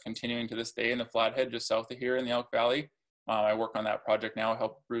thesis and is continuing to this day in the Flathead just south of here in the Elk Valley. I work on that project now,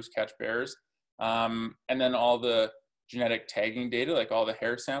 help Bruce catch bears. And then all the genetic tagging data, like all the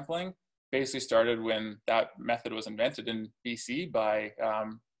hair sampling, basically started when that method was invented in BC by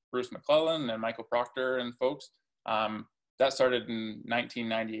Bruce McClellan and Michael Proctor and folks. That started in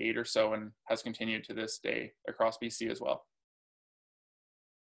 1998 or so and has continued to this day across BC as well.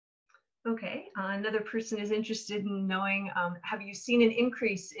 Okay, another person is interested in knowing, have you seen an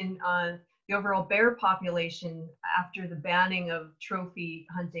increase in the overall bear population after the banning of trophy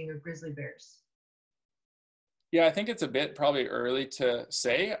hunting of grizzly bears? Yeah, I think it's a bit probably early to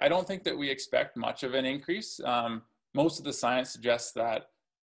say. I don't think that we expect much of an increase. Most of the science suggests that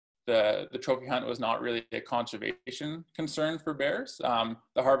the trophy hunt was not really a conservation concern for bears. The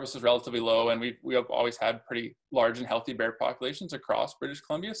harvest was relatively low, and we have always had pretty large and healthy bear populations across British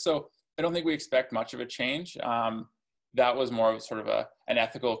Columbia. So I don't think we expect much of a change. That was more of sort of an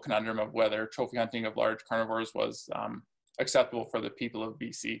ethical conundrum of whether trophy hunting of large carnivores was acceptable for the people of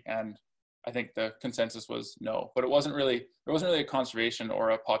BC. And I think the consensus was no, but there wasn't really a conservation or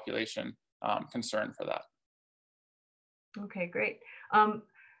a population concern for that. Okay, great.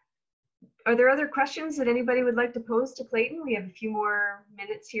 Are there other questions that anybody would like to pose to Clayton? We have a few more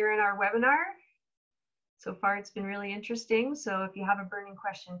minutes here in our webinar. So far, it's been really interesting. So if you have a burning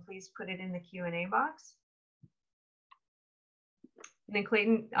question, please put it in the Q&A box. And then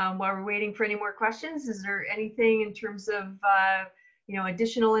Clayton, while we're waiting for any more questions, is there anything in terms of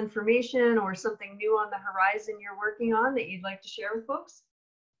additional information or something new on the horizon you're working on that you'd like to share with folks?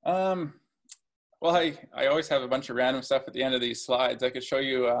 Well, I always have a bunch of random stuff at the end of these slides. I could show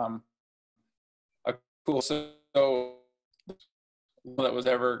you a cool that was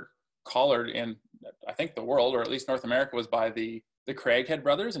ever collared in, I think, the world, or at least North America, was by the Craighead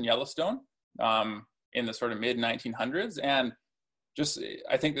brothers in Yellowstone in the sort of mid 1900s. And just,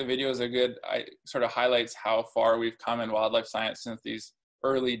 I think the video is sort of highlights how far we've come in wildlife science since these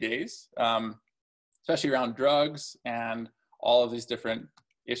early days, especially around drugs and all of these different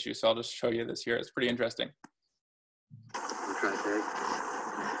issues. So I'll just show you this here. It's pretty interesting.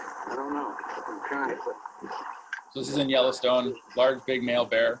 I don't know. I'm trying. So this is in Yellowstone, large, big male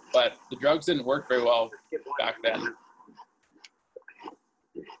bear, but the drugs didn't work very well back then.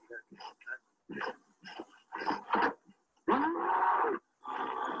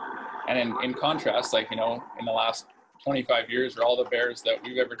 And in contrast, like, you know, in the last 25 years, or all the bears that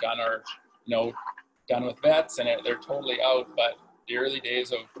we've ever done are, you know, done with vets and they're totally out. But the early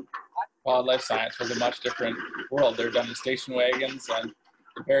days of wildlife science was a much different world. They're done in station wagons, and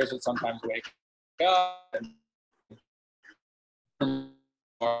the bears would sometimes wake up. And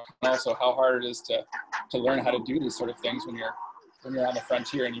also how hard it is to learn how to do these sort of things when you're on the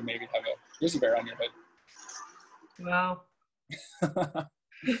frontier and you maybe have a grizzly bear on your hood. Wow.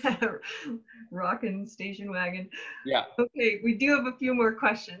 Rockin' station wagon. Yeah. Okay, we do have a few more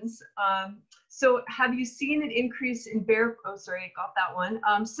questions. So have you seen an increase in bear, oh sorry, I got that one.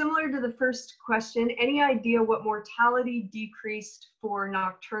 Similar to the first question, any idea what mortality decreased for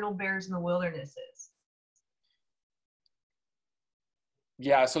nocturnal bears in the wilderness is?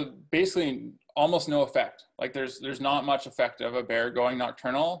 Yeah, so basically almost no effect. Like there's not much effect of a bear going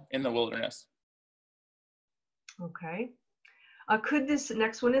nocturnal in the wilderness. Okay. Could this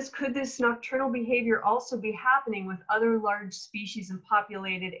nocturnal behavior also be happening with other large species in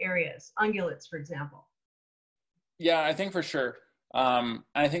populated areas, ungulates, for example? Yeah, I think for sure. And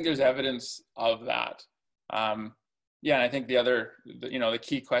I think there's evidence of that. Yeah, and I think the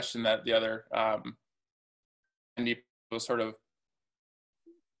key question that the other was sort of,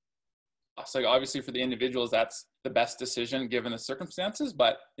 so obviously for the individuals, that's the best decision given the circumstances,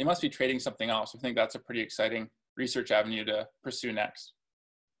 but they must be trading something else. I think that's a pretty exciting research avenue to pursue next.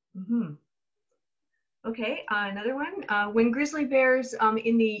 Mm-hmm. Okay, another one. When grizzly bears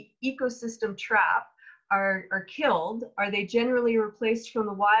in the ecosystem trap are killed, are they generally replaced from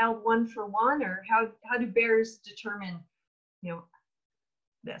the wild one for one, or how do bears determine,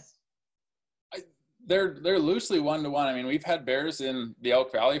 this? They're loosely one-to-one. I mean, we've had bears in the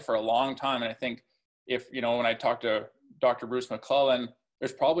Elk Valley for a long time, and I think if, when I talked to Dr. Bruce McClellan,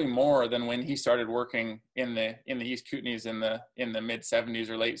 there's probably more than when he started working in the East Kootenays in the mid 70s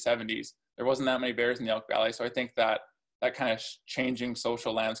or late 70s. There wasn't that many bears in the Elk Valley, so I think that kind of changing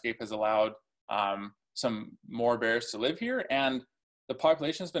social landscape has allowed some more bears to live here, and the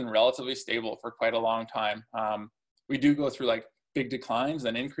population has been relatively stable for quite a long time. We do go through like big declines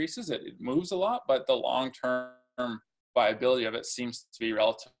and increases. It moves a lot, but the long-term viability of it seems to be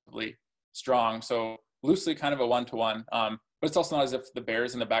relatively strong. So loosely kind of a one-to-one. But it's also not as if the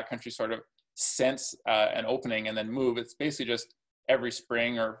bears in the backcountry sort of sense an opening and then move. It's basically just every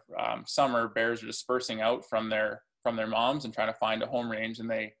spring or summer, bears are dispersing out from their moms and trying to find a home range, and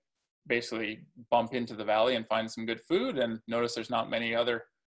they basically bump into the valley and find some good food and notice there's not many other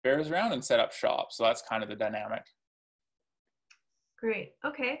bears around and set up shop. So that's kind of the dynamic. Great.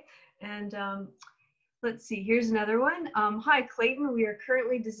 Okay. And let's see, here's another one. Hi, Clayton. We are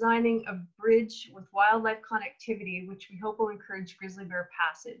currently designing a bridge with wildlife connectivity, which we hope will encourage grizzly bear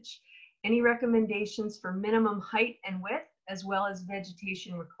passage. Any recommendations for minimum height and width, as well as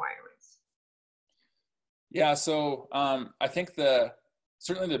vegetation requirements? Yeah, so I think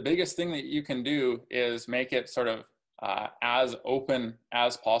certainly the biggest thing that you can do is make it sort of as open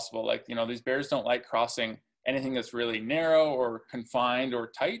as possible. Like, these bears don't like crossing anything that's really narrow or confined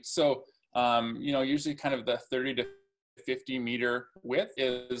or tight. So usually kind of the 30 to 50 meter width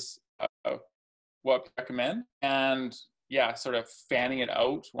is what we recommend. And yeah, sort of fanning it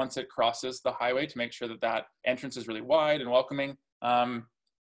out once it crosses the highway to make sure that entrance is really wide and welcoming. And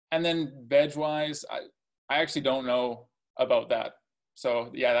then veg-wise, I actually don't know about that.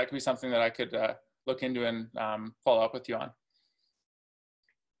 So yeah, that could be something that I could look into and follow up with you on.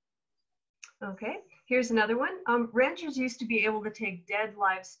 Okay. Here's another one. Ranchers used to be able to take dead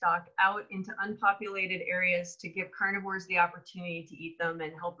livestock out into unpopulated areas to give carnivores the opportunity to eat them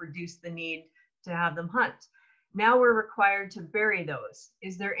and help reduce the need to have them hunt. Now we're required to bury those.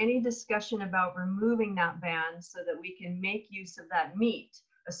 Is there any discussion about removing that ban so that we can make use of that meat,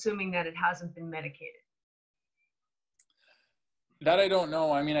 assuming that it hasn't been medicated? That I don't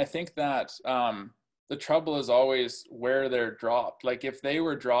know. I mean, I think that the trouble is always where they're dropped. Like if they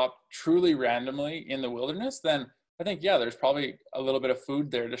were dropped truly randomly in the wilderness, then I think, yeah, there's probably a little bit of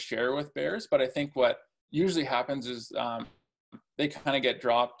food there to share with bears. But I think what usually happens is they kind of get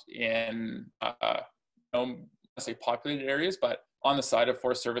dropped in, let's say populated areas, but on the side of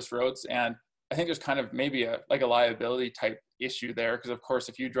Forest Service roads. And I think there's kind of maybe a liability type issue there. Because of course,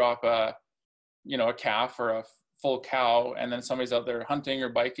 if you drop a calf or a full cow and then somebody's out there hunting or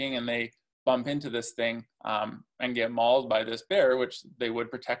biking and they bump into this thing and get mauled by this bear, which they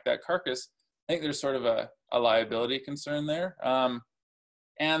would protect that carcass, I think there's sort of a liability concern there.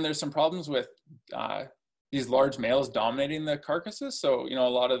 And there's some problems with these large males dominating the carcasses. So, you know, a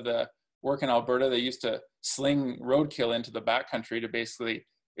lot of the work in Alberta, they used to sling roadkill into the backcountry to basically,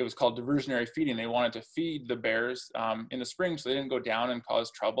 it was called diversionary feeding. They wanted to feed the bears in the spring so they didn't go down and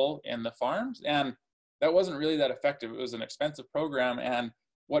cause trouble in the farms. And that wasn't really that effective. It was an expensive program. And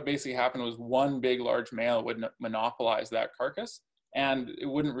what basically happened was one big large male would monopolize that carcass. And it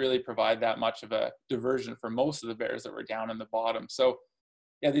wouldn't really provide that much of a diversion for most of the bears that were down in the bottom. So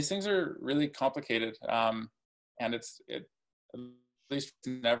yeah, these things are really complicated. And at least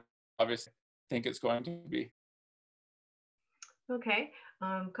never obviously think it's going to be. Okay,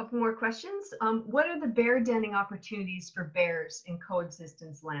 a couple more questions. What are the bear denning opportunities for bears in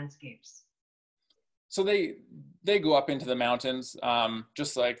coexistence landscapes? So they go up into the mountains,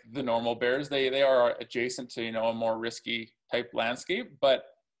 just like the normal bears. They are adjacent to, you know, a more risky type landscape, but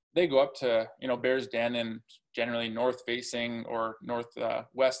they go up to, you know, bears den in generally north facing or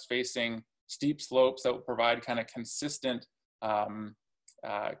northwest facing steep slopes that will provide kind of consistent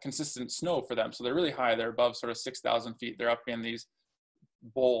snow for them. So they're really high. They're above sort of 6,000 feet. They're up in these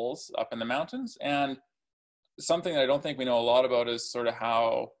bowls up in the mountains. And something that I don't think we know a lot about is sort of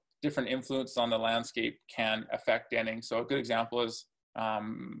how different influences on the landscape can affect denning. So a good example is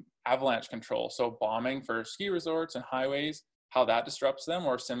avalanche control. So bombing for ski resorts and highways, how that disrupts them,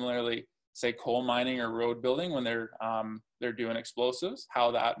 or similarly, say coal mining or road building when they're doing explosives,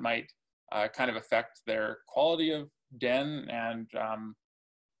 how that might kind of affect their quality of den and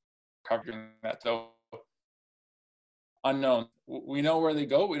covering that. So unknown. We know where they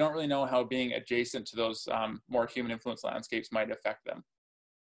go. We don't really know how being adjacent to those more human influence landscapes might affect them.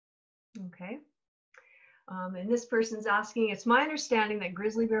 Okay. And this person's asking, it's my understanding that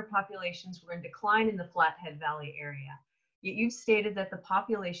grizzly bear populations were in decline in the Flathead Valley area. Yet you've stated that the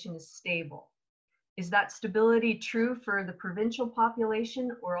population is stable. Is that stability true for the provincial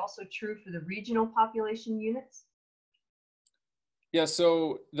population or also true for the regional population units? Yeah,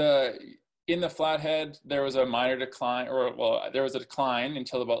 so in the Flathead, there was a minor decline, or well, there was a decline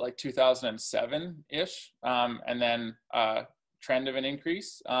until about like 2007-ish, and then trend of an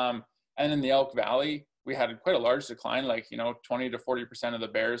increase. And in the Elk Valley, we had quite a large decline, like, you know, 20 to 40% of the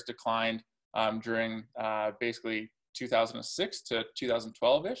bears declined during basically 2006 to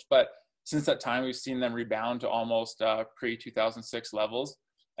 2012-ish. But since that time, we've seen them rebound to almost pre-2006 levels.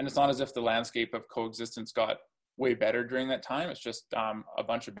 And it's not as if the landscape of coexistence got way better during that time. It's just a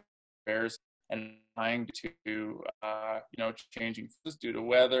bunch of bears and trying to, you know, changing due to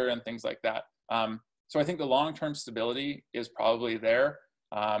weather and things like that. So I think the long-term stability is probably there.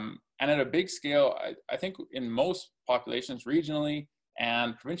 And at a big scale, I think in most populations regionally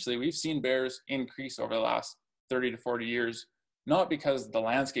and provincially, we've seen bears increase over the last 30 to 40 years, not because the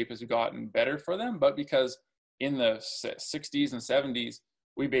landscape has gotten better for them, but because in the 60s and 70s,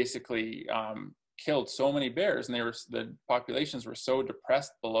 we basically killed so many bears, and the populations were so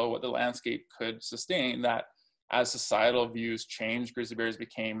depressed below what the landscape could sustain that as societal views changed, grizzly bears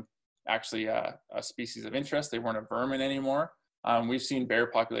became actually a species of interest. They weren't a vermin anymore. We've seen bear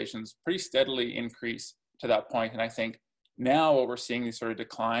populations pretty steadily increase to that point. And I think now what we're seeing, these sort of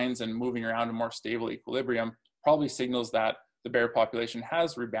declines and moving around a more stable equilibrium, probably signals that the bear population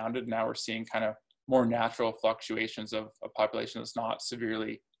has rebounded. Now we're seeing kind of more natural fluctuations of a population that's not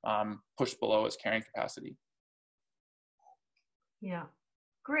severely pushed below its carrying capacity. Yeah,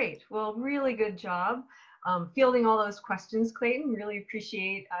 great. Well, really good job fielding all those questions, Clayton. Really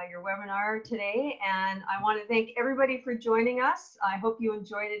appreciate your webinar today. And I want to thank everybody for joining us. I hope you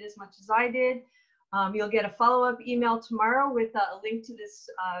enjoyed it as much as I did. You'll get a follow-up email tomorrow with a link to this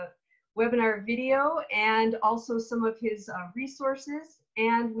webinar video and also some of his resources.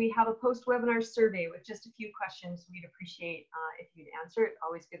 And we have a post-webinar survey with just a few questions we'd appreciate if you'd answer. It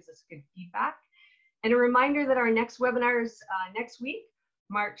always gives us good feedback. And a reminder that our next webinar is next week,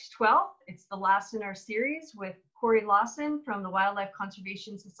 March 12th. It's the last in our series with Corey Lawson from the Wildlife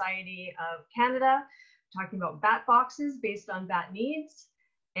Conservation Society of Canada, talking about bat boxes based on bat needs.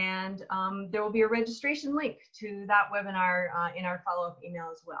 And there will be a registration link to that webinar in our follow-up email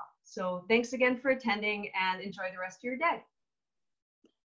as well. So thanks again for attending and enjoy the rest of your day.